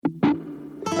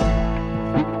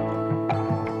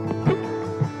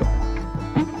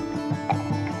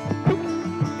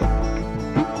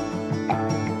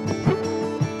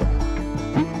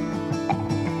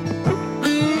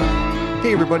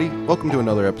everybody. Welcome to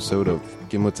another episode of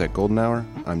Gimlets at Golden Hour.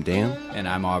 I'm Dan. And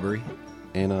I'm Aubrey.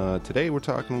 And today we're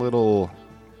talking a little...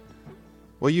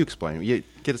 Well, you explain. You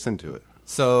get us into it.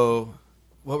 So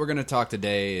what we're going to talk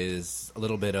today is a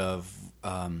little bit of...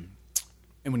 and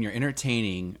when you're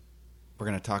entertaining, we're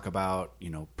going to talk about,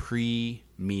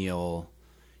 pre-meal,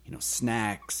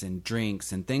 snacks and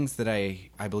drinks and things that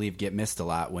I believe get missed a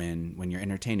lot when you're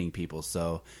entertaining people.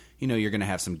 So... you're going to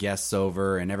have some guests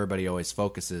over, and everybody always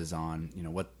focuses on,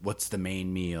 what's the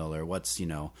main meal or what's,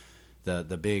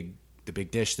 the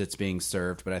big dish that's being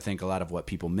served. But I think a lot of what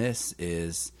people miss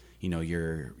is,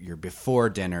 your before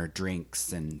dinner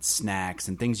drinks and snacks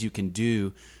and things you can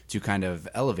do to kind of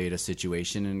elevate a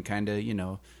situation and kind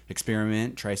of,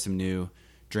 experiment, try some new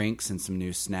drinks and some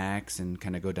new snacks and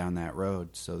kind of go down that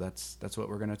road. So that's what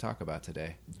we're going to talk about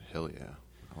today. Hell yeah.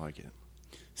 I like it.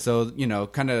 So,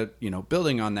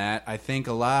 building on that, I think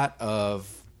a lot of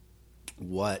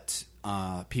what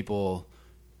people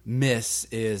miss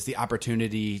is the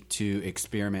opportunity to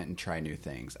experiment and try new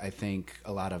things. I think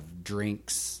a lot of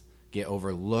drinks get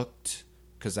overlooked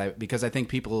because I think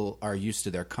people are used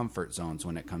to their comfort zones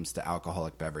when it comes to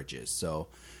alcoholic beverages. So,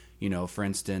 for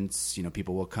instance,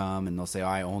 people will come and they'll say, oh,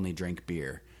 I only drink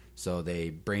beer. So they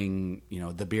bring,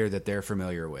 the beer that they're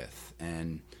familiar with,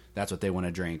 and that's what they want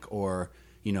to drink. Or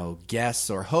guests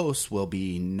or hosts will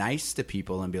be nice to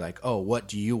people and be like, oh, what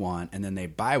do you want? And then they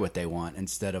buy what they want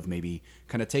instead of maybe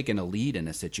kind of taking a lead in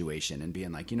a situation and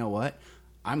being like, you know what,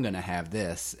 I'm going to have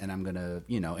this and I'm going to,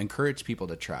 encourage people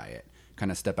to try it,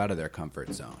 kind of step out of their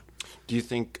comfort zone. Do you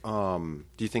think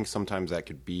sometimes that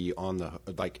could be on the,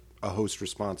 like a host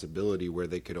responsibility where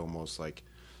they could almost like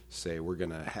say, we're going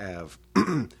to have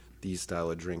these style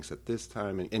of drinks at this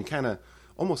time and kind of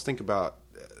almost think about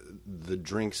the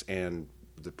drinks and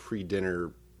the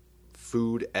pre-dinner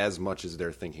food as much as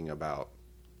they're thinking about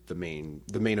the main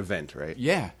event, right?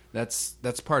 Yeah, that's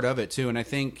part of it too. And I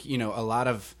think, a lot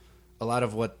of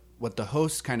what the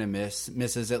host kind of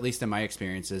misses, at least in my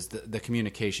experience, is the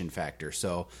communication factor.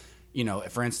 So,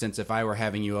 for instance, if I were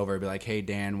having you over, I'd be like, hey,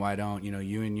 Dan, why don't,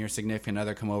 you and your significant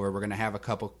other come over? We're going to have a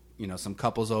couple, some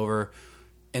couples over,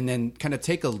 and then kind of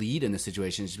take a lead in the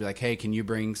situation. Just be like, hey, can you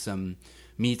bring some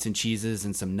meats and cheeses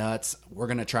and some nuts? We're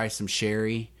going to try some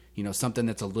sherry, something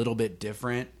that's a little bit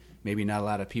different. Maybe not a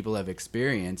lot of people have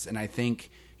experienced. And I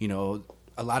think,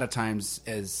 a lot of times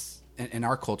as in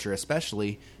our culture,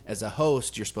 especially as a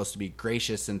host, you're supposed to be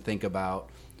gracious and think about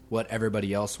what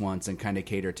everybody else wants and kind of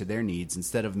cater to their needs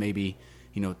instead of maybe,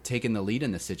 taking the lead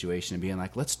in the situation and being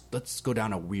like, let's go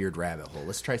down a weird rabbit hole.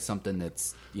 Let's try something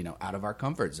that's, out of our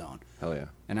comfort zone. Hell yeah.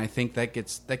 And I think that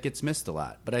gets missed a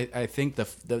lot. But I think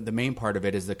the main part of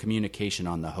it is the communication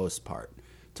on the host part,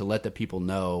 to let the people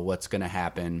know what's going to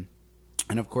happen.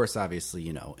 And of course, obviously,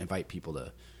 invite people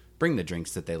to bring the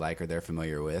drinks that they like or they're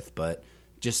familiar with, but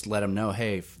just let them know,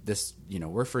 hey, this,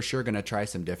 we're for sure going to try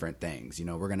some different things.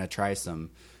 We're going to try some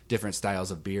different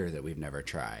styles of beer that we've never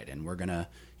tried. And we're going to,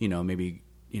 maybe,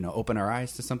 open our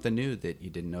eyes to something new that you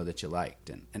didn't know that you liked.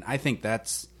 And I think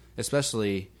that's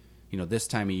especially, this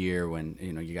time of year when,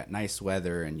 you got nice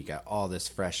weather and you got all this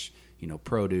fresh,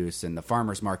 produce and the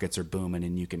farmers markets are booming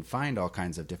and you can find all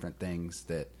kinds of different things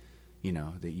that,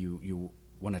 that you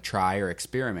want to try or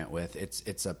experiment with.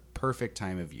 It's a perfect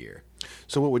time of year.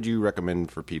 So what would you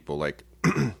recommend for people? Like,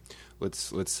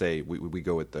 let's say we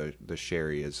go with the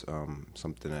sherry as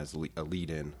something as a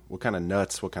lead-in. What kind of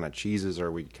nuts, what kind of cheeses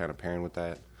are we kind of pairing with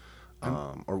that?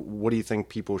 Or what do you think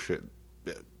people should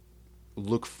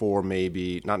look for,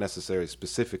 maybe, not necessarily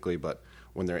specifically, but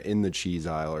when they're in the cheese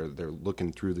aisle or they're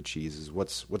looking through the cheeses,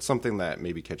 what's something that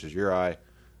maybe catches your eye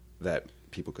that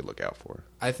people could look out for?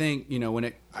 I think,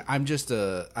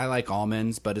 I like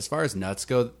almonds, but as far as nuts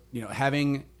go,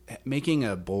 making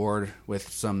a board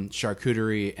with some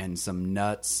charcuterie and some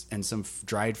nuts and some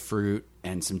dried fruit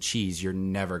and some cheese, you're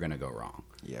never going to go wrong.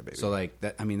 Yeah, baby. So like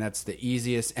that, that's the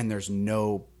easiest, and there's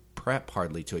no prep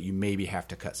hardly to it. You maybe have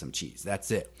to cut some cheese.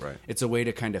 That's it. Right. It's a way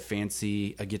to kind of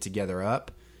fancy a get together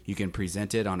up. You can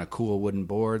present it on a cool wooden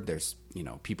board. There's,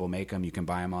 people make them. You can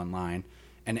buy them online,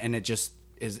 and it just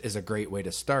is a great way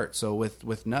to start. So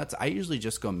with nuts, I usually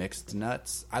just go mixed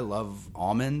nuts. I love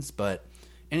almonds, but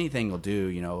anything will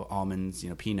do. Almonds,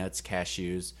 peanuts,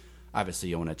 cashews. Obviously,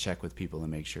 you want to check with people and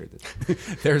make sure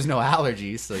that there's no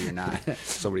allergies, so you're not.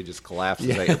 Somebody just collapses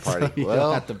at your party. So you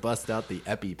don't have to bust out the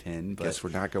EpiPen. But guess we're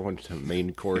not going to the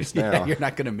main course now. Yeah, you're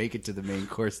not going to make it to the main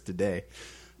course today.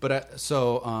 But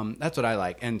so that's what I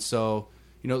like. And so,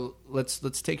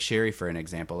 let's take sherry for an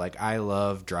example. Like, I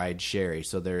love dried sherry.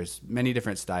 So there's many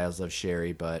different styles of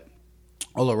sherry, but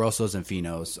Olorosos and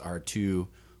Finos are two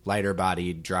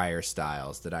lighter-bodied, drier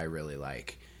styles that I really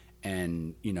like.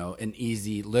 And,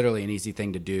 literally an easy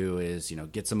thing to do is,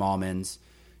 get some almonds,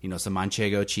 some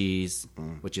manchego cheese,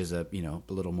 which is a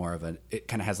little more of it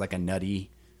kind of has like a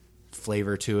nutty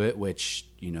flavor to it, which,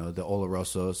 the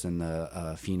Olorosos and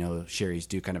the Fino sherries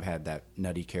do kind of have that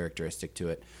nutty characteristic to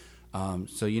it.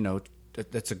 So,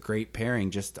 that's a great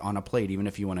pairing just on a plate, even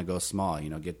if you want to go small,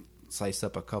 slice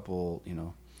up a couple,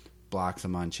 blocks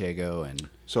of manchego. And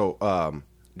so,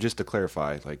 just to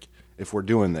clarify, like, if we're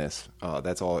doing this,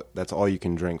 that's all you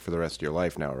can drink for the rest of your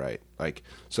life now, right? Like,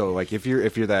 so, like, if you're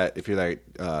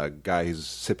that guy who's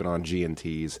sipping on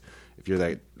G&Ts, if you're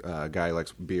that guy who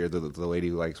likes beer, the lady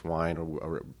who likes wine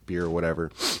or beer or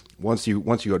whatever, once you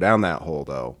go down that hole,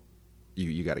 though,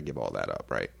 you got to give all that up,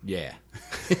 right? Yeah.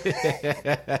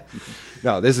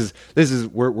 No, this is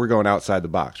we're going outside the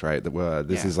box, right?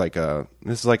 This is like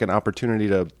an opportunity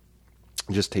to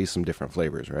just taste some different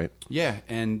flavors, right? Yeah,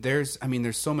 and there's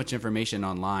so much information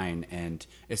online, and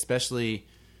especially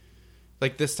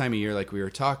like this time of year, like we were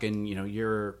talking,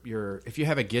 you're if you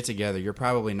have a get together, you're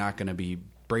probably not going to be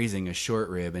braising a short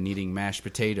rib and eating mashed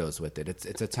potatoes with it.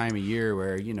 It's a time of year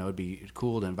where it'd be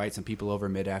cool to invite some people over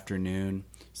mid-afternoon,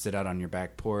 sit out on your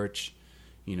back porch,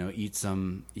 eat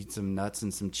some nuts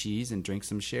and some cheese and drink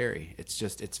some sherry.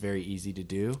 It's very easy to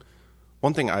do.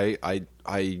 One thing I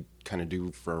kind of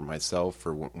do for myself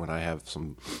for when I have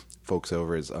some folks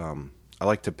over is I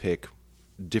like to pick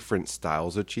different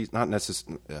styles of cheese. Not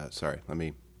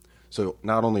necessarily. So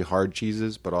not only hard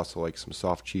cheeses, but also like some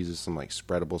soft cheeses, some like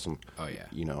spreadable. Some. Oh yeah.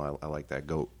 I like that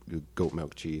goat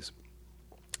milk cheese.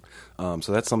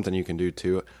 So that's something you can do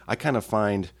too. I kind of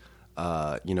find,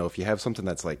 if you have something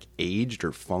that's like aged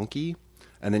or funky,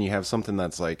 and then you have something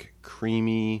that's like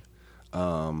creamy,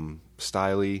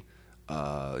 styly.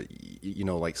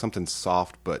 Like something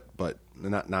soft, but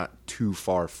not too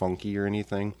far funky or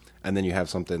anything. And then you have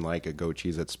something like a goat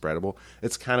cheese that's spreadable.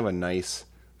 It's kind of a nice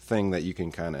thing that you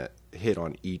can kind of hit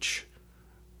on each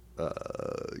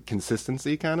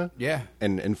consistency, kind of, yeah,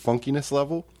 and funkiness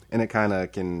level, and it kind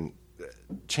of can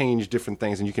change different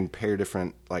things, and you can pair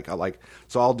different.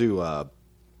 So I'll do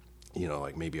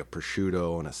like maybe a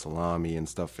prosciutto and a salami and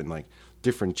stuff, and like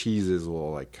different cheeses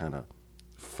will like kind of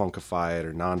funkify it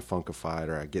or non-funkify it,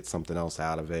 or I get something else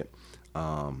out of it.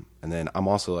 And then I'm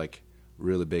also like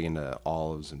really big into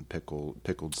olives and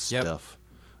pickled stuff.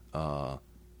 And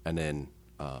then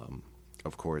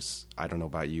of course, I don't know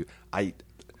about you, I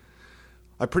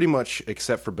pretty much,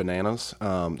 except for bananas,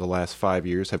 the last 5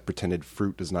 years have pretended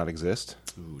fruit does not exist.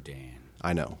 Ooh, Dan.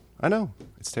 I know,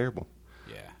 it's terrible.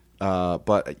 Yeah.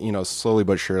 But slowly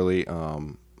but surely,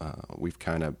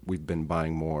 we've been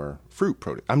buying more fruit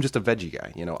produce. I'm just a veggie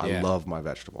guy, I love my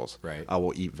vegetables. Right. I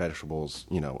will eat vegetables,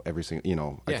 every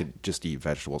single, I Yeah. could just eat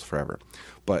vegetables forever.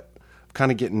 But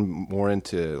kind of getting more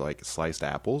into like sliced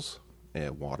apples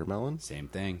and watermelon. Same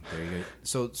thing. There you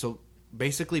go. So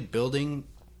basically building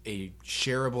a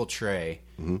shareable tray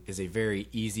is a very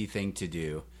easy thing to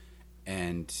do.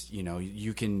 And,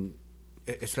 you can,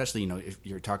 especially, if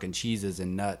you're talking cheeses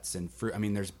and nuts and fruit. I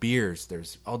mean, there's beers.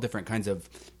 There's all different kinds of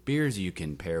beers you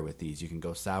can pair with these. You can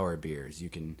go sour beers. You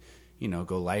can,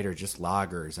 go lighter, just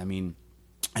lagers. I mean,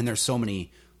 and there's so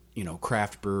many,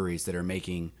 craft breweries that are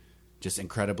making just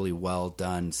incredibly well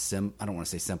done, I don't want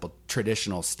to say simple,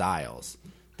 traditional styles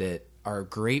that are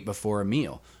great before a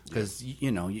meal. Because,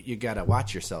 you got to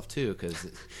watch yourself, too, because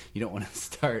you don't want to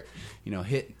start,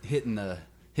 hitting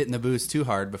the booze too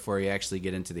hard before you actually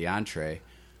get into the entree.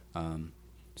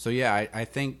 I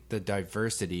think the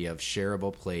diversity of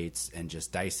shareable plates and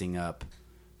just dicing up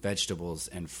vegetables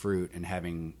and fruit and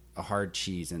having a hard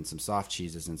cheese and some soft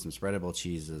cheeses and some spreadable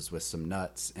cheeses with some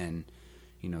nuts and,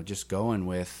 just going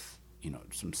with,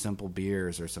 some simple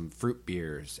beers or some fruit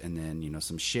beers and then,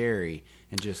 some sherry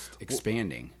and just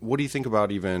expanding. What do you think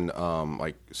about even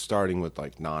like starting with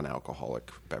like non-alcoholic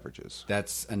beverages?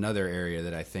 That's another area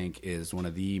that I think is one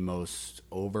of the most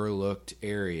overlooked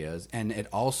areas. And it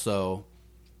also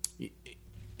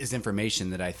is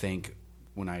information that I think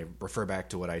when I refer back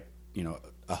to what a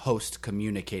host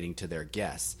communicating to their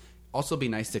guests, also be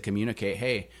nice to communicate,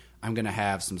 hey, I'm going to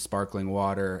have some sparkling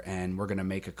water and we're going to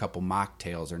make a couple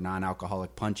mocktails or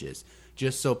non-alcoholic punches,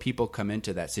 just so people come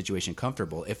into that situation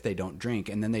comfortable if they don't drink,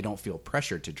 and then they don't feel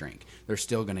pressured to drink. They're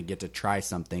still going to get to try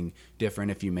something different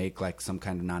if you make like some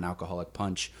kind of non-alcoholic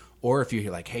punch, or if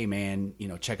you're like, hey man,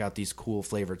 check out these cool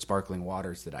flavored sparkling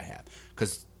waters that I have.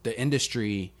 Because the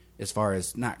industry, as far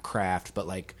as not craft, but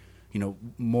like,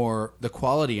 more the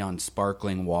quality on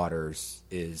sparkling waters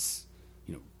is,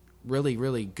 really,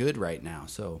 really good right now.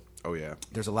 So oh yeah,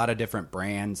 there's a lot of different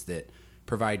brands that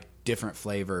provide different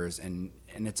flavors, and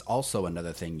it's also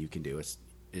another thing you can do is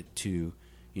to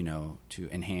to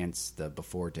enhance the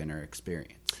before dinner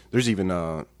experience. There's even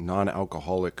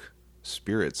non-alcoholic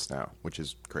spirits now, which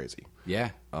is crazy.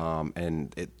 Yeah.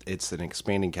 And it's an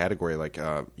expanding category. Like,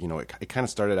 it kind of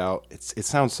started out, it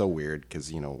sounds so weird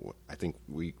because, I think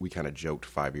we kind of joked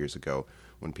 5 years ago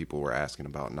when people were asking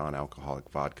about non-alcoholic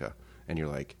vodka, and you're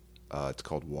like, it's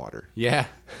called water. Yeah.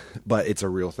 But it's a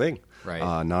real thing.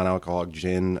 Right. Non-alcoholic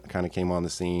gin kind of came on the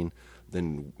scene,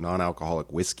 then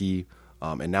non-alcoholic whiskey.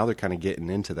 And now they're kind of getting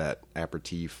into that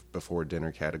aperitif before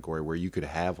dinner category where you could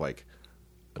have like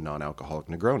a non-alcoholic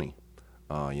Negroni,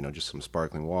 just some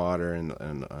sparkling water and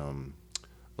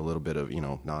a little bit of,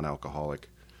 non-alcoholic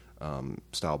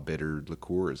style bitter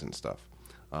liqueurs and stuff.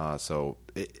 So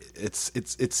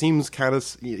it seems kind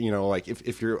of, like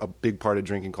if you're a big part of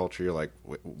drinking culture, you're like,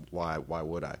 why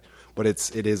would I? But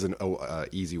it is an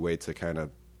easy way to kind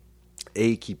of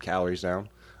A, keep calories down,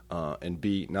 and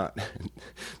B, not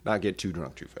get too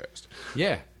drunk too fast.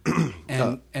 Yeah.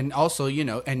 And also,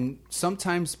 and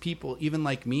sometimes people, even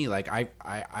like me, like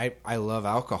I love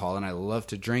alcohol and I love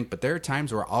to drink, but there are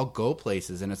times where I'll go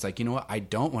places and it's like, you know what, I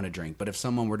don't want to drink. But if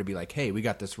someone were to be like, hey, we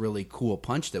got this really cool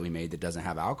punch that we made that doesn't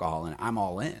have alcohol in it, I'm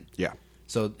all in. Yeah.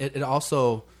 So it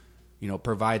also,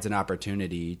 provides an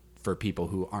opportunity for people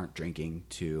who aren't drinking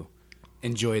to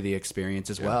enjoy the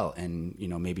experience as well. And,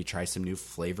 maybe try some new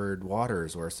flavored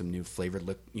waters or some new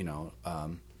flavored,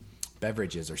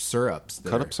 beverages or syrups.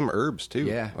 Cut up some herbs too.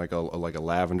 Yeah. Like a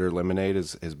lavender lemonade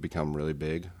has become really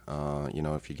big.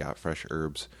 If you got fresh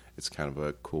herbs, it's kind of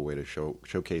a cool way to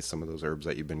showcase some of those herbs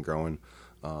that you've been growing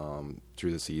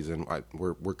through the season.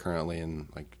 We're currently in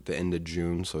like the end of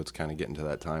June, so it's kind of getting to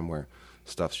that time where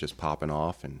stuff's just popping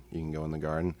off and you can go in the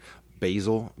garden.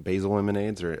 Basil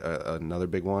lemonades are another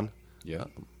big one. Yeah.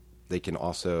 They can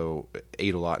also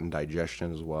aid a lot in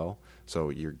digestion as well. So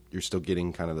you're still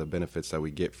getting kind of the benefits that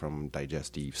we get from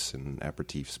digestifs and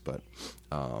aperitifs, but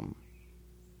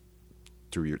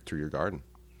through your garden.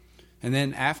 And then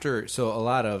with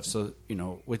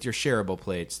your shareable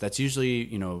plates, that's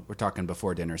usually, we're talking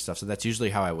before dinner stuff. So that's usually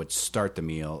how I would start the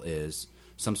meal is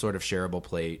some sort of shareable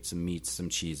plate, some meats, some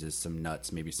cheeses, some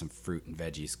nuts, maybe some fruit and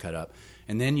veggies cut up.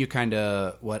 And then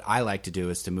what I like to do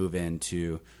is to move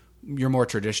into your more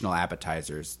traditional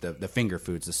appetizers, the finger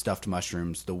foods, the stuffed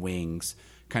mushrooms, the wings,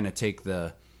 kind of take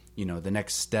the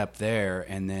next step there.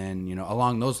 And then,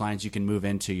 along those lines, you can move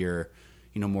into your,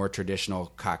 more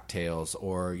traditional cocktails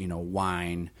or,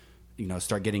 wine,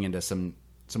 start getting into some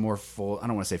more full, I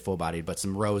don't want to say full bodied, but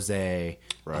some rosé,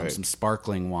 right. Some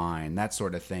sparkling wine, that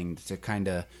sort of thing to kind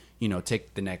of,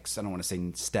 take the next, I don't want to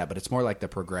say step, but it's more like the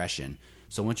progression.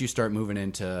 So once you start moving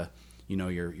into,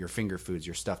 your finger foods,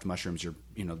 your stuffed mushrooms, your,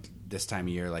 this time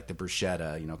of year, like the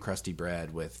bruschetta, crusty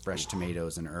bread with fresh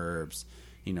tomatoes and herbs,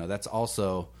 that's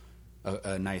also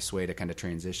a nice way to kind of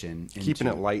transition. Keeping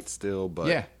it light still,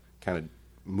 but kind of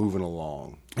moving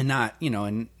along. And not,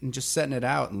 and just setting it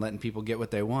out and letting people get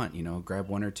what they want, grab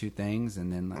one or two things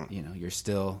and then, you're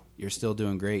still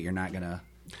doing great. You're not going to.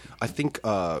 I think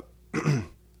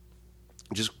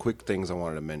just quick things I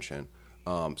wanted to mention.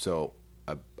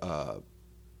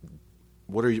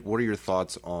 What are your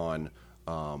thoughts on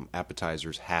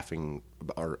appetizers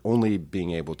or only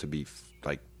being able to be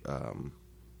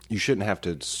you shouldn't have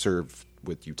to serve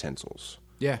with utensils?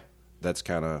 Yeah, that's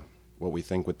kind of what we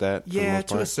think with that. Yeah,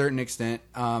 to a certain extent.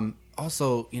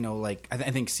 Also, I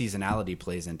think seasonality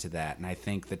plays into that, and I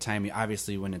think the time,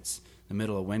 obviously, when it's the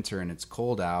middle of winter and it's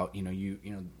cold out,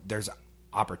 there's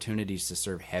opportunities to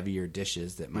serve heavier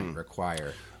dishes that might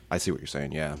require. I see what you're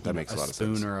saying. Yeah, that makes a lot of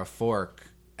sense. A spoon or a fork.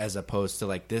 As opposed to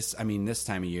like this, this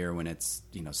time of year when it's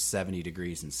 70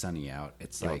 degrees and sunny out,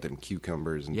 it's like them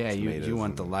cucumbers and tomatoes. You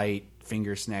want the light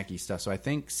finger snacky stuff. So I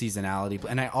think seasonality,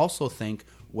 and I also think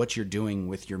what you're doing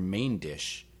with your main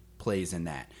dish plays in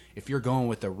that. If you're going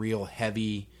with a real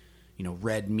heavy,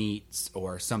 red meats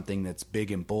or something that's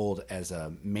big and bold as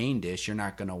a main dish, you're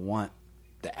not going to want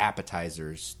the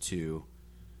appetizers to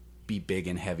be big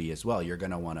and heavy as well. You're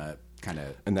going to want to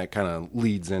and that kind of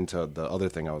leads into the other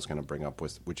thing I was going to bring up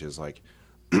which is like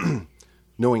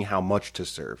knowing how much to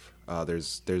serve.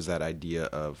 There's that idea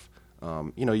of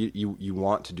you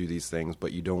want to do these things,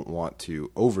 but you don't want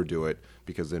to overdo it,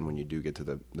 because then when you do get to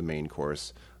the main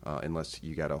course, unless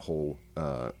you got a whole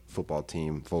football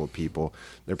team full of people,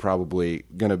 they're probably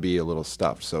going to be a little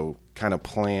stuffed. So kind of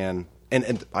plan,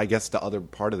 and I guess the other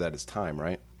part of that is time,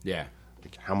 right? Yeah.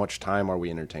 Like how much time are we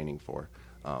entertaining for?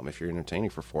 If you're entertaining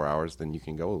for 4 hours, then you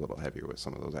can go a little heavier with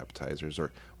some of those appetizers,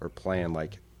 or plan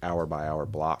like hour by hour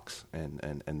blocks,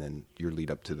 and then your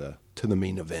lead up to the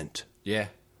main event. Yeah.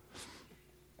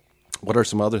 What are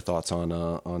some other thoughts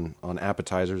on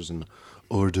appetizers and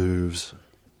hors d'oeuvres?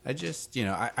 I just,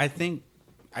 I think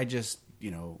I just,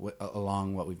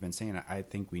 along what we've been saying, I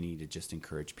think we need to just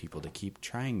encourage people to keep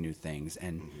trying new things.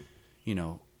 And,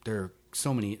 there are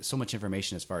so much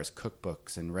information as far as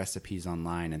cookbooks and recipes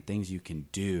online and things you can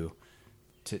do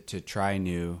to try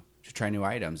new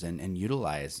items and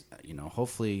utilize,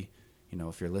 hopefully,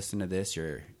 if you're listening to this,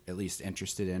 you're at least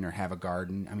interested in or have a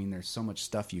garden. I mean, there's so much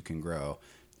stuff you can grow,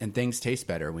 and things taste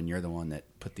better when you're the one that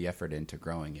put the effort into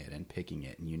growing it and picking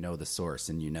it, and the source,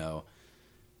 and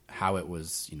how it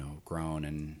was, grown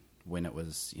and when it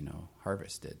was,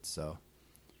 harvested. So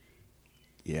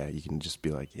yeah, you can just be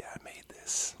like, yeah, I made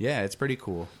this. Yeah, it's pretty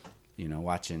cool,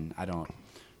 watching.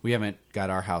 We haven't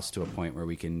got our house to a point where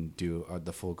we can do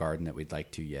the full garden that we'd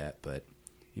like to yet, but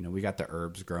we got the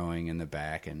herbs growing in the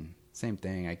back, and same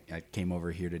thing. I came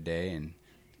over here today and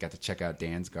got to check out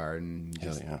Dan's garden.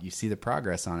 You see the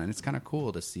progress on it. And it's kind of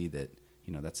cool to see that,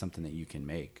 that's something that you can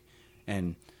make.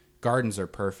 And gardens are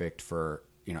perfect for,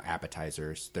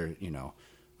 appetizers. They're,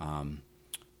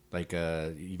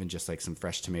 even just like some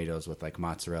fresh tomatoes with like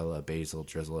mozzarella, basil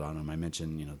drizzled on them. I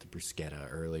mentioned, the bruschetta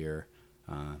earlier.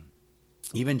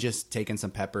 Even just taking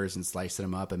some peppers and slicing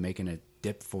them up and making a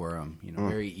dip for them,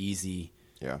 very easy,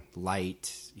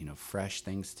 light, fresh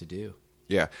things to do.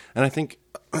 Yeah. And I think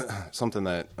something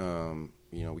that,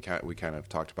 we kind of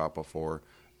talked about before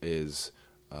is,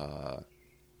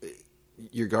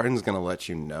 your garden's going to let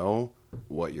you know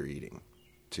what you're eating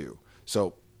too.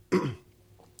 So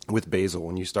with basil,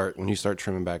 when you start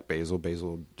trimming back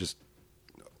basil just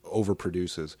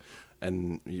overproduces,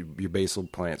 and your basil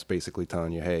plant's basically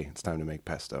telling you, hey, it's time to make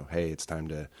pesto. Hey, it's time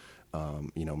to,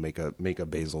 make a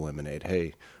basil lemonade.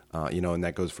 Hey, and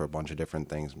that goes for a bunch of different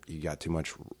things. You got too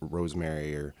much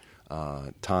rosemary or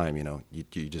thyme, you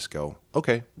just go,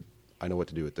 okay, I know what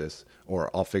to do with this,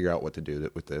 or I'll figure out what to do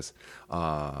with this.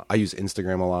 I use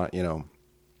Instagram a lot,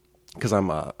 because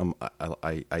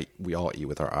we all eat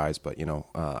with our eyes, but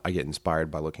I get inspired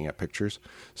by looking at pictures.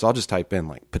 So I'll just type in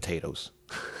like potatoes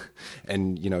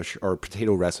and, or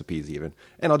potato recipes even,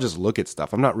 and I'll just look at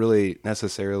stuff. I'm not really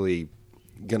necessarily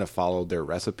going to follow their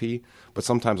recipe, but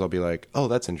sometimes I'll be like, oh,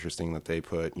 that's interesting that they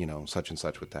put, such and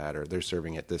such with that, or they're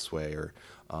serving it this way, or,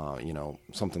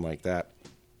 something like that.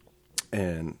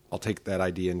 And I'll take that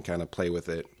idea and kind of play with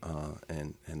it.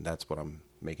 And that's what I'm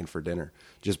making for dinner,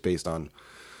 just based on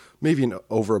maybe an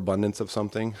overabundance of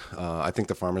something. I think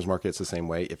the farmer's market's the same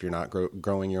way. If you're not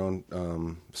growing your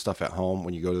own stuff at home,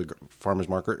 when you go to the farmer's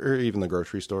market or even the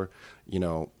grocery store,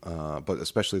 but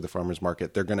especially the farmer's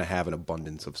market, they're going to have an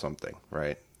abundance of something,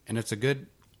 right? And it's a good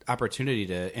opportunity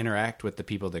to interact with the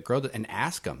people that grow and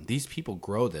ask them. These people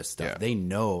grow this stuff. Yeah. They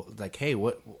know, like, hey,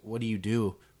 what do you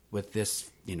do with this,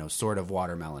 sort of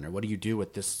watermelon, or what do you do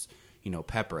with this,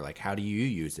 pepper? Like, how do you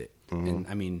use it? Mm-hmm. And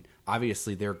I mean,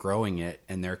 obviously they're growing it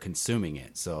and they're consuming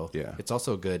it. So it's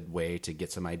also a good way to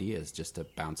get some ideas just to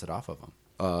bounce it off of them.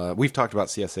 We've talked about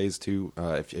CSAs too.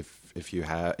 If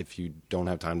you don't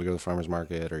have time to go to the farmer's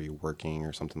market, or you're working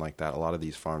or something like that, a lot of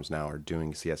these farms now are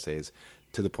doing CSAs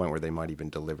to the point where they might even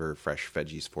deliver fresh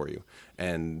veggies for you.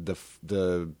 And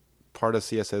the part of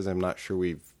CSAs I'm not sure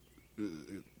we've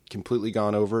completely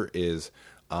gone over is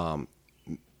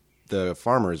the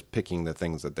farmers picking the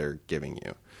things that they're giving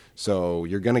you. So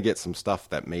you're going to get some stuff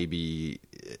that maybe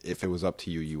if it was up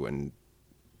to you, you wouldn't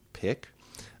pick.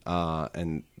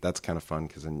 And that's kind of fun,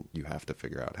 because then you have to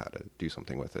figure out how to do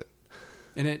something with it.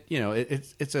 And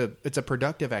it's a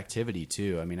productive activity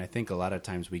too. I mean, I think a lot of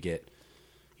times we get,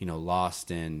 lost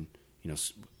in,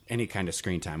 any kind of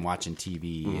screen time, watching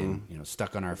TV, mm-hmm. and,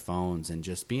 stuck on our phones, and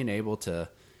just being able to,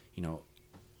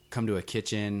 come to a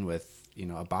kitchen with,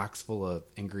 a box full of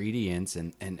ingredients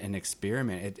and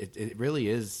experiment. It really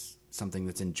is something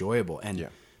that's enjoyable. And,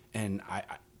 and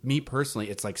me personally,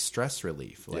 it's like stress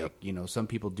relief. Like, some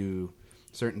people do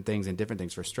certain things and different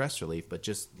things for stress relief, but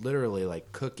just literally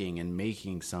like cooking and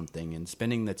making something and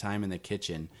spending the time in the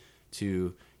kitchen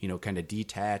to, kind of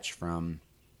detach from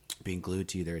being glued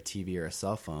to either a TV or a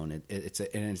cell phone. It's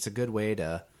a good way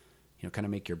to, kind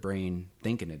of make your brain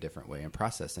think in a different way and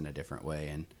process in a different way.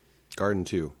 And garden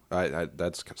too.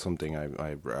 That's something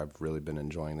I've really been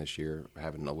enjoying this year.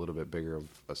 Having a little bit bigger of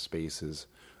a space is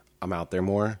I'm out there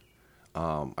more.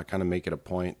 I kind of make it a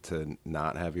point to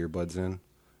not have earbuds in,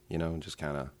 just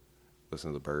kind of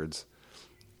listen to the birds.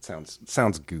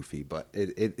 Sounds goofy, but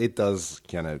it does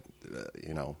kind of,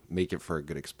 make it for a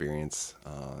good experience.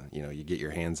 You get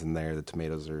your hands in there, the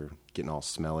tomatoes are getting all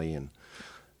smelly, and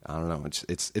I don't know,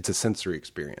 it's a sensory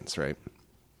experience, right?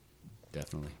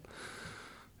 Definitely.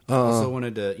 I also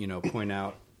wanted to, point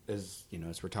out as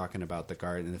we're talking about the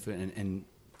garden and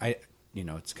I,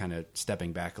 it's kind of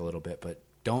stepping back a little bit, but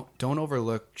don't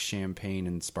overlook champagne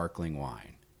and sparkling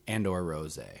wine and or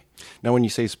rosé. Now, when you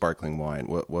say sparkling wine,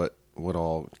 what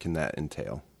all can that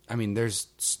entail? I mean, there's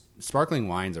sparkling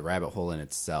wine's a rabbit hole in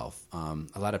itself.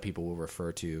 A lot of people will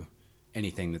refer to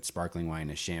anything that's sparkling wine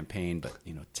as champagne, but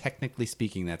technically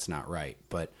speaking, that's not right.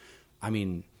 But I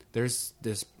mean, there's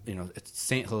this, it's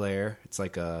Saint Hilaire. It's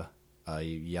like a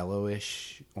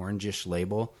yellowish, orangish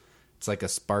label. It's like a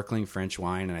sparkling French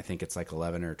wine, and I think it's like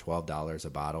 $11 or $12 a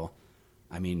bottle.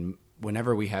 I mean,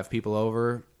 whenever we have people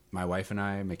over, my wife and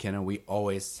I, McKenna, we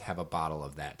always have a bottle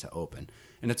of that to open.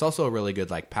 And it's also a really good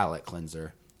like palate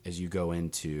cleanser as you go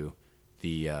into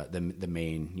the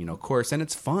main course, and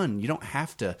it's fun. You don't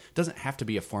have to. It doesn't have to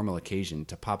be a formal occasion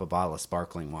to pop a bottle of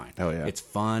sparkling wine. Oh yeah, it's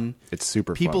fun. It's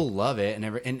super. People fun. love it,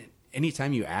 and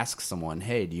anytime you ask someone,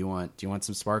 "Hey, do you want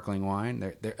some sparkling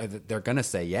wine?" They're gonna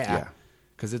say yeah.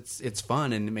 Because it's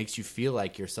fun and it makes you feel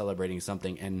like you're celebrating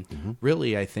something. And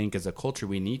really, I think as a culture,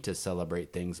 we need to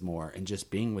celebrate things more and just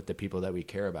being with the people that we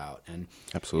care about. And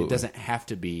absolutely, it doesn't have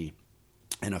to be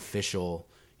an official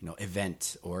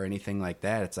event or anything like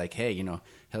that. It's like, hey,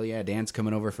 hell yeah, Dan's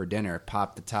coming over for dinner.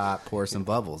 Pop the top, pour some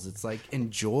bubbles. It's like,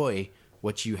 enjoy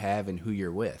what you have and who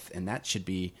you're with. And that should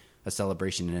be a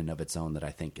celebration in and of its own that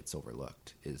I think gets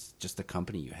overlooked, is just the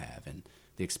company you have and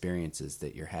the experiences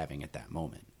that you're having at that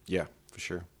moment. Yeah, for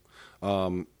sure.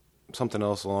 Something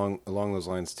else along those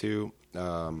lines too.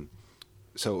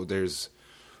 So there's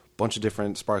a bunch of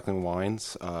different sparkling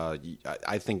wines.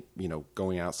 I think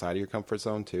going outside of your comfort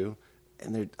zone too,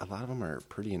 and a lot of them are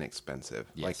pretty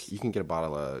inexpensive. Yes. Like you can get a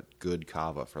bottle of good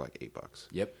cava for like $8.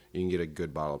 Yep. You can get a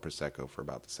good bottle of prosecco for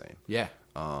about the same. Yeah.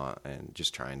 And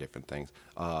just trying different things.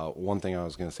 One thing I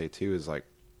was gonna say too is like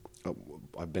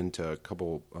I've been to a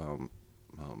couple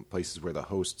places where the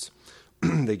hosts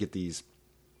they get these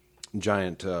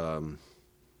giant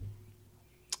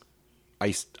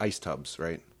ice tubs,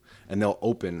 right? And they'll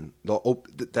open.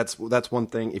 That's one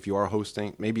thing. If you are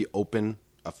hosting, maybe open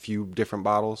a few different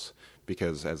bottles,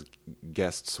 because as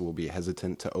guests will be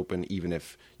hesitant to open, even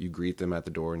if you greet them at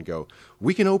the door and go,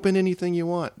 "We can open anything you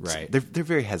want." Right? They're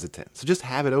very hesitant. So just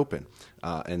have it open,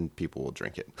 and people will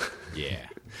drink it. Yeah.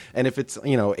 And if it's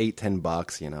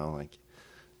 $8-10, like.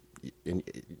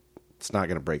 It's not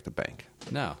going to break the bank.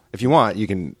 No. If you want, you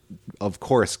can, of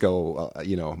course, go.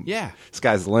 Yeah.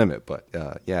 Sky's the limit. But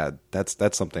yeah,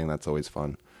 that's something that's always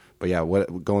fun. But yeah,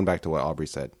 going back to what Aubrey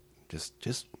said,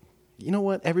 just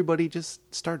what? Everybody just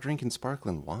start drinking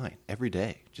sparkling wine every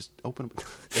day. Just open up.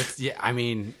 I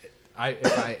mean,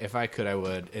 if I could, I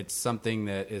would. It's something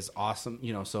that is awesome.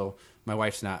 So my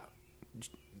wife's not.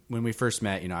 When we first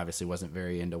met, obviously wasn't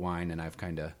very into wine, and I've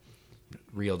kind of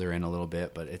reeled her in a little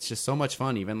bit, but it's just so much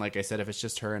fun. Even like I said, if it's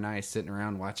just her and I sitting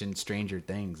around watching Stranger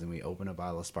Things and we open a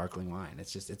bottle of sparkling wine,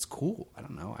 it's cool. I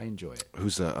don't know. I enjoy it.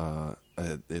 Who's that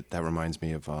reminds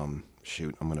me of, I'm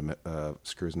going to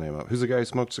screw his name up. Who's the guy who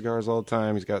smokes cigars all the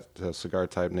time? He's got a cigar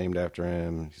type named after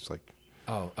him. He's like,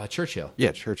 Churchill.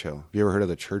 Yeah, Churchill. Have you ever heard of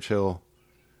the Churchill?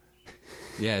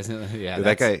 Yeah, yeah. Did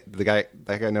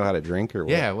that guy know how to drink or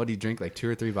what? Yeah, what do you drink? Like 2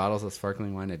 or 3 bottles of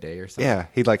sparkling wine a day or something? Yeah,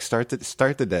 he'd like start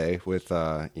the day with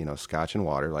scotch and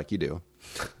water like you do.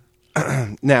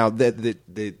 Now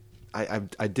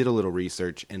I did a little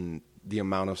research, and the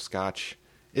amount of scotch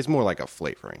is more like a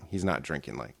flavoring. He's not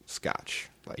drinking like scotch.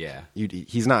 Like, yeah,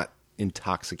 he's not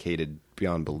intoxicated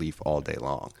beyond belief all day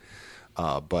long,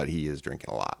 but he is drinking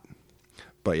a lot.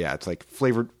 But yeah, it's like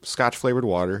scotch flavored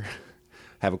water.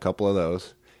 Have a couple of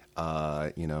those.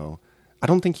 I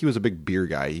don't think he was a big beer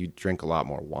guy. He drank a lot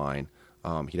more wine.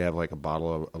 He'd have like a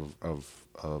bottle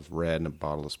of red and a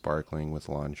bottle of sparkling with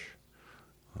lunch.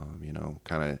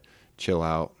 Kind of chill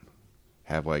out,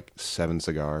 have like 7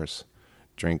 cigars,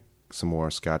 drink some more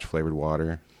scotch flavored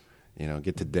water,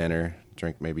 get to dinner,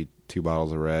 drink maybe 2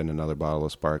 bottles of red and another bottle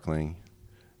of sparkling,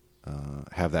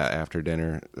 have that after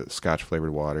dinner, scotch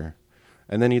flavored water.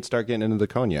 And then he'd start getting into the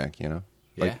cognac,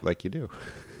 like you do.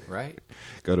 Right.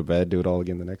 Go to bed, do it all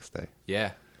again the next day.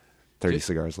 Yeah. 30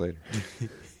 cigars later.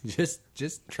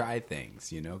 Just try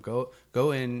things, Go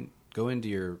into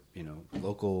your,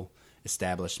 local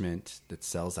establishment that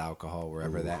sells alcohol,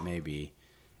 wherever that may be,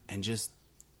 and just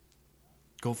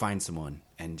go find someone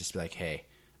and just be like, "Hey,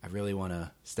 I really want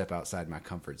to step outside my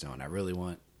comfort zone. I really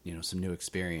want, some new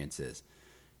experiences."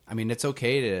 I mean, it's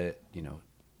okay to,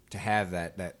 to have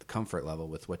that comfort level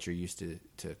with what you're used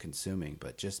to consuming,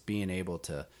 but just being able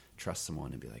to trust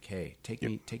someone and be like, "Hey, take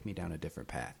me down a different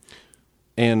path."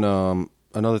 And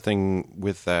another thing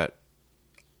with that,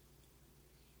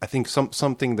 I think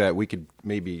something that we could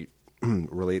maybe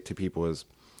relate to people is,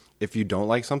 if you don't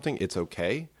like something, it's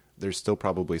okay. There's still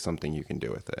probably something you can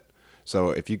do with it.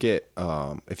 So if you get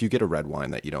a red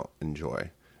wine that you don't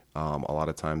enjoy, a lot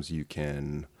of times you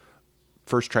can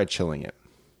first try chilling it.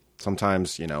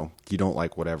 Sometimes, you don't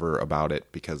like whatever about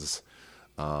it because,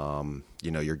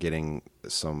 you're getting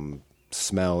some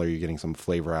smell or you're getting some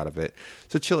flavor out of it.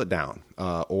 So chill it down,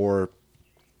 or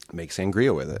make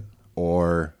sangria with it,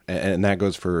 and that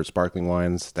goes for sparkling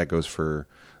wines. That goes for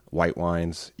white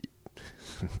wines.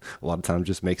 A lot of times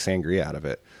just make sangria out of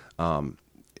it.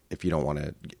 If you don't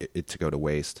want it to go to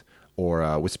waste,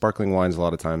 or with sparkling wines, a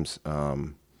lot of times,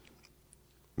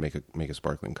 make a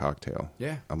sparkling cocktail.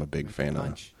 Yeah. I'm a big fan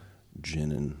of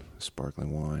gin and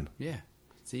sparkling wine. Yeah,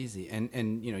 it's easy,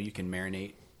 and you can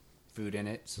marinate food in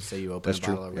it. So say you open a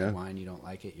bottle of red wine, you don't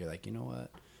like it, you're like, you know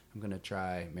what, I'm gonna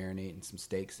try marinating some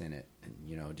steaks in it,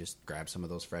 and just grab some of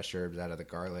those fresh herbs out of the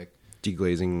garlic,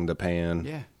 deglazing the pan.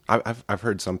 Yeah, I've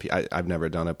heard some people. I've never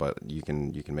done it, but you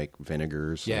can make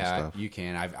vinegars. Yeah, and stuff. you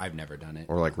can. I've never done it.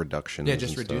 Or like reductions. Yeah,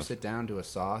 just reduce it down to a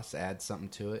sauce, add something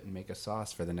to it, and make a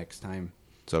sauce for the next time.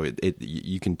 So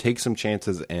you can take some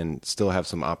chances and still have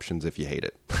some options if you hate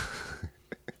it.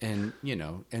 And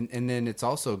and then it's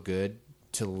also good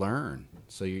to learn.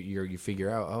 So you figure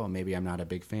out, oh, maybe I'm not a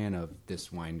big fan of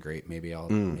this wine grape. Maybe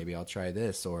I'll try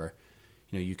this. Or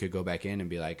you could go back in and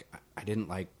be like, I didn't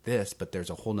like this, but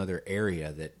there's a whole nother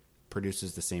area that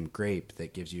produces the same grape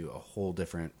that gives you a whole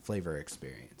different flavor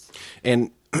experience.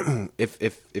 And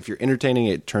if you're entertaining,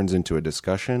 it turns into a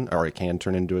discussion, or it can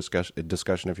turn into a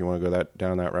discussion if you want to go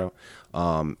down that route.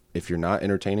 If you're not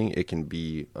entertaining, it can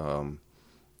be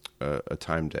a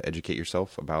time to educate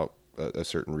yourself about a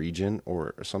certain region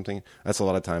or something. That's a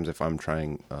lot of times if I'm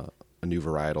trying a new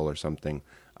varietal or something,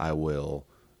 I will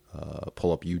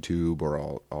pull up YouTube, or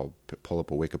I'll pull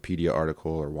up a Wikipedia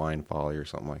article or Wine Folly or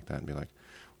something like that and be like,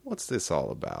 what's this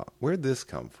all about? Where'd this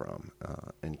come from?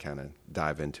 And kind of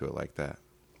dive into it like that.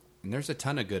 And there's a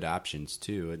ton of good options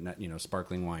too.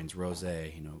 Sparkling wines,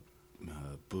 rosé,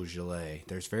 Beaujolais.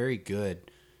 There's very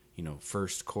good,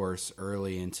 first course,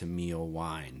 early into meal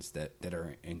wines that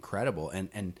are incredible.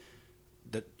 And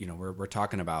that we're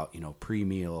talking about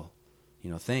pre-meal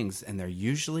things, and they're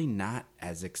usually not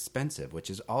as expensive, which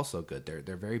is also good.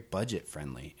 They're very budget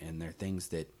friendly, and they're things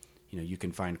that you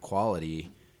can find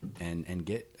quality and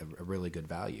get a really good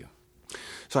value.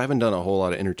 So I haven't done a whole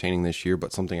lot of entertaining this year,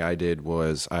 but something I did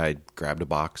was I grabbed a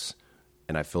box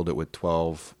and I filled it with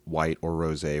 12 white or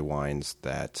rosé wines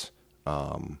that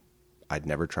I'd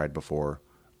never tried before.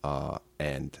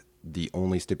 And the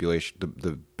only stipulation,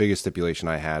 the biggest stipulation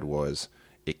I had was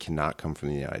it cannot come from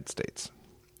the United States.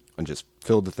 And just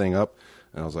filled the thing up,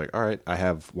 and I was like, all right, I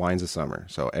have wines of summer.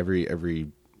 So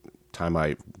every time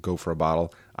I go for a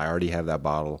bottle, I already have that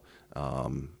bottle.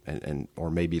 Or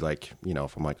maybe like,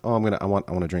 if I'm like, oh, I want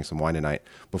to drink some wine tonight,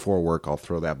 before work, I'll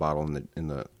throw that bottle in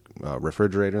the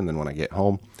refrigerator. And then when I get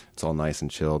home, it's all nice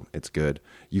and chilled. It's good.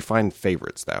 You find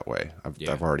favorites that way.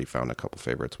 I've already found a couple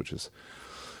favorites, which is,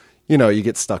 you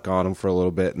get stuck on them for a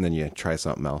little bit and then you try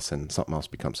something else and something else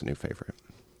becomes a new favorite.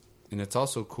 And it's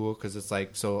also cool because it's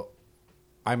like, so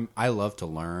I love to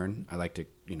learn. I like to,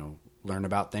 learn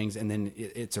about things, and then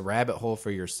it's a rabbit hole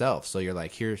for yourself. So you're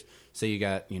like, say you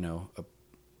got, a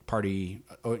party,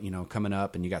 coming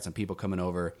up, and you got some people coming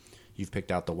over, you've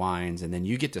picked out the wines, and then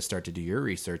you get to start to do your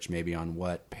research maybe on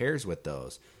what pairs with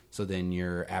those. So then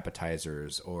your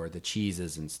appetizers or the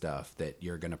cheeses and stuff that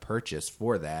you're going to purchase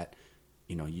for that,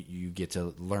 you get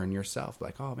to learn yourself.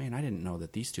 Like, oh man, I didn't know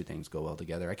that these two things go well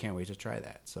together. I can't wait to try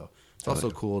that. So it's also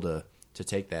cool to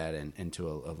take that into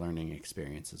a learning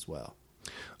experience as well.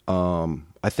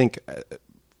 I think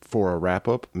for a wrap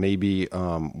up, maybe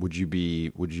would you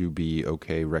be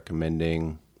okay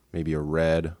recommending maybe a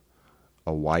red,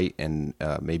 a white, and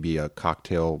maybe a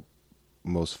cocktail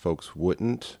most folks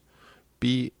wouldn't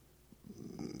be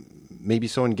maybe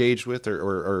so engaged with,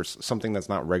 or something that's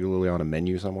not regularly on a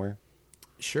menu somewhere?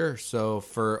 Sure. So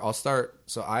I'll start.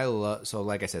 So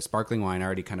like I said, sparkling wine. I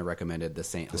already kind of recommended the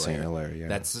Saint Hilaire. Saint Hilaire, yeah.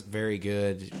 That's very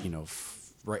good.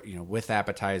 With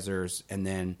appetizers, and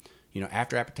then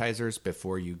after appetizers,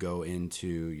 before you go into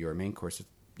your main course,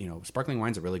 sparkling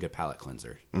wine's a really good palate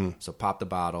cleanser. So pop the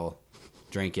bottle,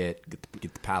 drink it,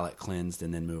 get the palate cleansed,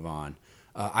 and then move on.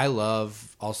 I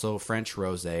love also French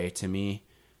rosé. To me,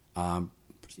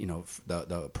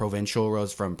 the provincial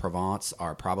rose from Provence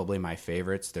are probably my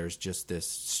favorites. There's just this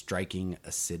striking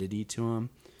acidity to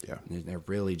them. Yeah, they're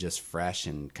really just fresh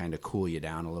and kind of cool you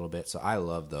down a little bit. So I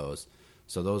love those.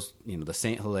 So those, the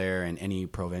Saint Hilaire and any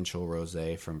provincial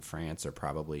rosé from France are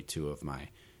probably two of my,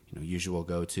 usual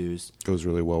go-tos. Goes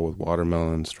really well with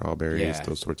watermelon, strawberries,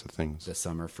 those sorts of things. The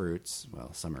summer fruits,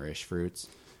 summerish fruits.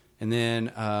 And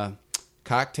then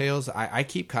Cocktails, I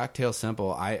keep cocktails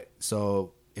simple. I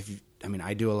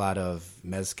do a lot of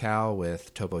mezcal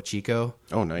with Topo Chico.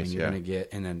 Oh, nice. And you're gonna get,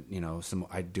 and then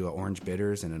I do an orange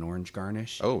bitters and an orange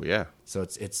garnish. Oh yeah. So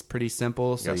it's pretty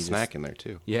simple. So you got a snack in there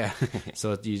too. Yeah.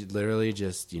 So you literally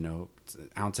just an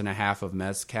ounce and a half of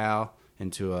mezcal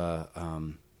into a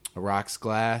rocks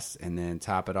glass, and then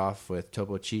top it off with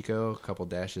Topo Chico, a couple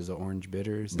dashes of orange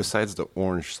bitters. Besides the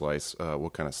orange slice,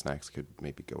 what kind of snacks could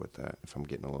maybe go with that if I'm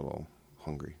getting a little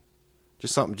hungry?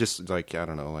 Just something, just like, I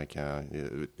don't know, like,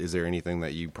 is there anything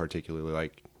that you particularly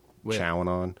like chowing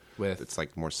on? It's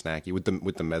like more snacky with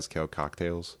the mezcal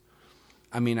cocktails.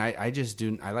 I mean, I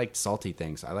like salty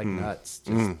things. I like nuts,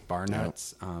 just bar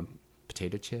nuts,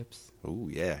 potato chips. Oh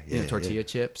yeah, tortilla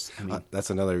chips. I mean,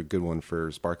 that's another good one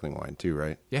for sparkling wine too,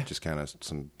 right? Yeah, just kind of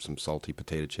some salty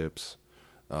potato chips.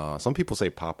 Some people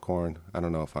say popcorn. I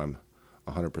don't know if I'm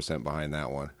 100% behind that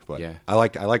one, but yeah. I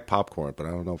like popcorn, but I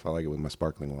don't know if I like it with my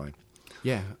sparkling wine.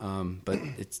 Yeah, but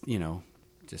it's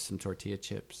just some tortilla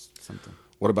chips, something.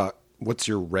 What's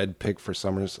your red pick for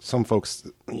summers? Some folks,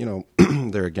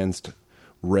 they're against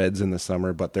reds in the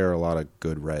summer, but there are a lot of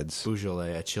good reds.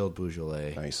 Beaujolais, a chilled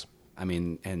Beaujolais. Nice. I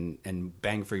mean, and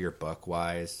bang for your buck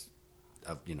wise,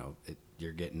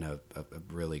 you're getting a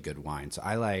really good wine. So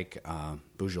I like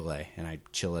Beaujolais, and I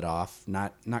chill it off.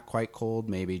 Not quite cold,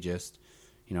 maybe just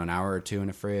an hour or two in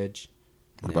the fridge.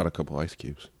 What about a couple ice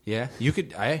cubes? Yeah, you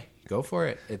could. Go for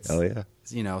it. Hell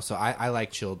yeah. So I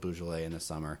like chilled Beaujolais in the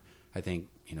summer. I think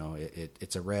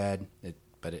it's a red,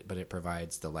 but it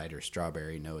provides the lighter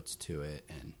strawberry notes to it,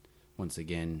 and once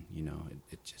again,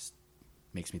 it just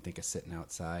makes me think of sitting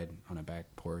outside on a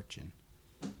back porch and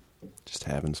just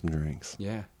having some drinks.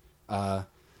 Yeah.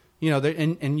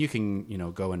 And you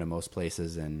can go into most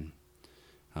places, and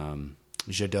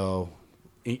Jadot,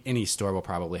 any store will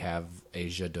probably have a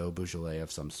Jadot Beaujolais of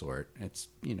some sort. It's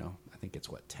I think it's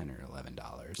 $10 or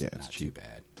 $11. Yeah, it's not cheap. Too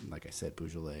bad. Like I said,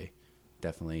 Beaujolais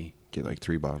definitely get like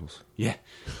 3 bottles. Yeah,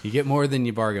 you get more than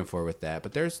you bargain for with that.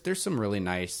 But there's some really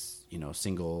nice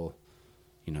single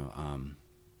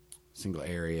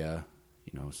area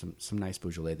some nice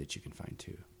Beaujolais that you can find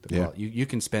too. You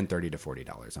can spend $30 to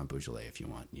 $40 on Beaujolais if you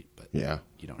want, but yeah,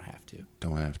 you don't have to.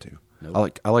 Don't have to.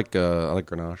 Nope. I like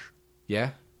Grenache.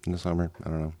 Yeah, in the summer. I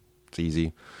don't know. It's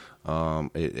easy.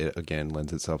 It again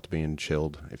lends itself to being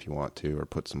chilled if you want to, or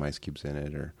put some ice cubes in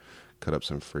it, or cut up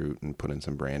some fruit and put in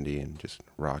some brandy and just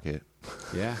rock it.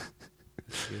 Yeah.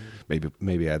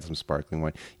 maybe add some sparkling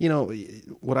wine.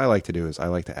 What I like to do is I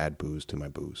like to add booze to my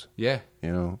booze. Yeah.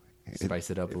 Spice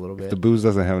it up a little bit. If the booze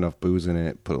doesn't have enough booze in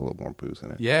it, put a little more booze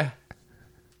in it. Yeah.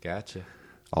 Gotcha.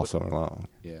 All summer long.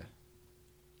 Yeah.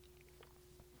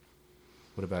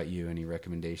 What about you? Any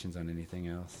recommendations on anything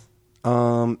else?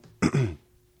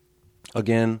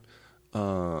 Again,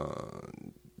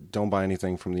 don't buy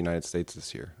anything from the United States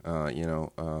this year.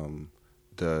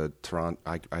 The Toronto,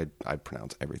 I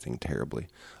pronounce everything terribly,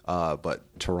 but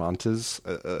Toronto's,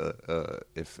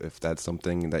 if that's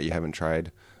something that you haven't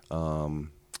tried,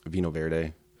 Vino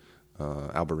Verde,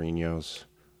 Albarino's.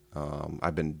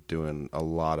 I've been doing a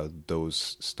lot of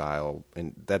those style,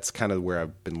 and that's kind of where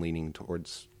I've been leaning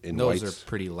towards. Those whites. Are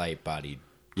pretty light-bodied,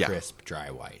 crisp,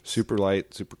 dry whites. Super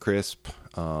light, super crisp.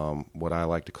 What I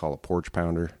like to call a porch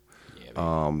pounder.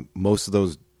 Yeah, most of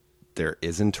those, there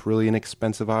isn't really an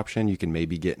expensive option. You can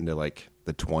maybe get into like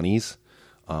the 20s,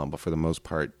 but for the most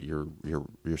part, you're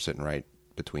sitting right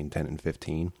between 10 and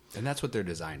 15. And that's what they're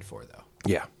designed for, though.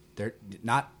 Yeah, they're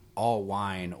not all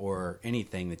wine or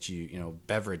anything that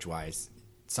beverage wise.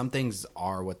 Some things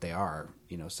are what they are.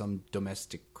 Some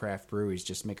domestic craft breweries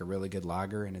just make a really good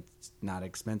lager, and it's not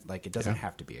expensive. Like, it doesn't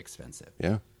have to be expensive.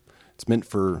 Yeah. It's meant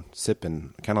for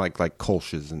sipping, kind of like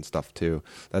Kolsch's and stuff too.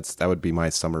 That would be my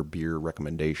summer beer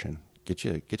recommendation. Get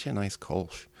you a nice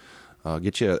Kolsch.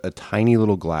 Get you a tiny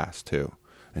little glass too,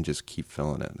 and just keep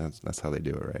filling it. That's how they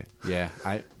do it, right? Yeah.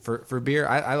 For beer,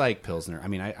 I like Pilsner. I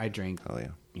mean, I drink. Oh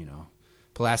yeah.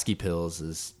 Pulaski Pils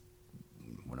is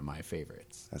one of my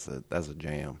favorites. That's a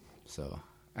jam. So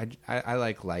I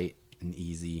like light and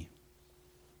easy,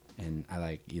 and I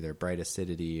like either bright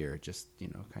acidity or just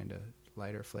kind of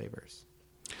lighter flavors.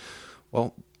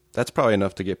 Well, that's probably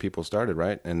enough to get people started,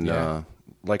 right? And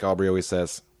like Aubrey always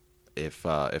says, if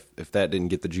that didn't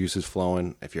get the juices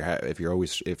flowing, if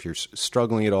you're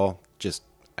struggling at all, just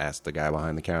ask the guy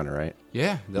behind the counter, right?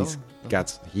 Yeah,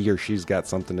 he or she's got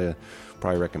something to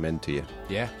probably recommend to you.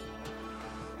 Yeah.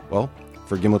 Well,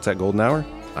 for Gimlet's at Golden Hour,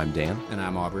 I'm Dan. And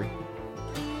I'm Aubrey.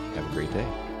 Have a great day.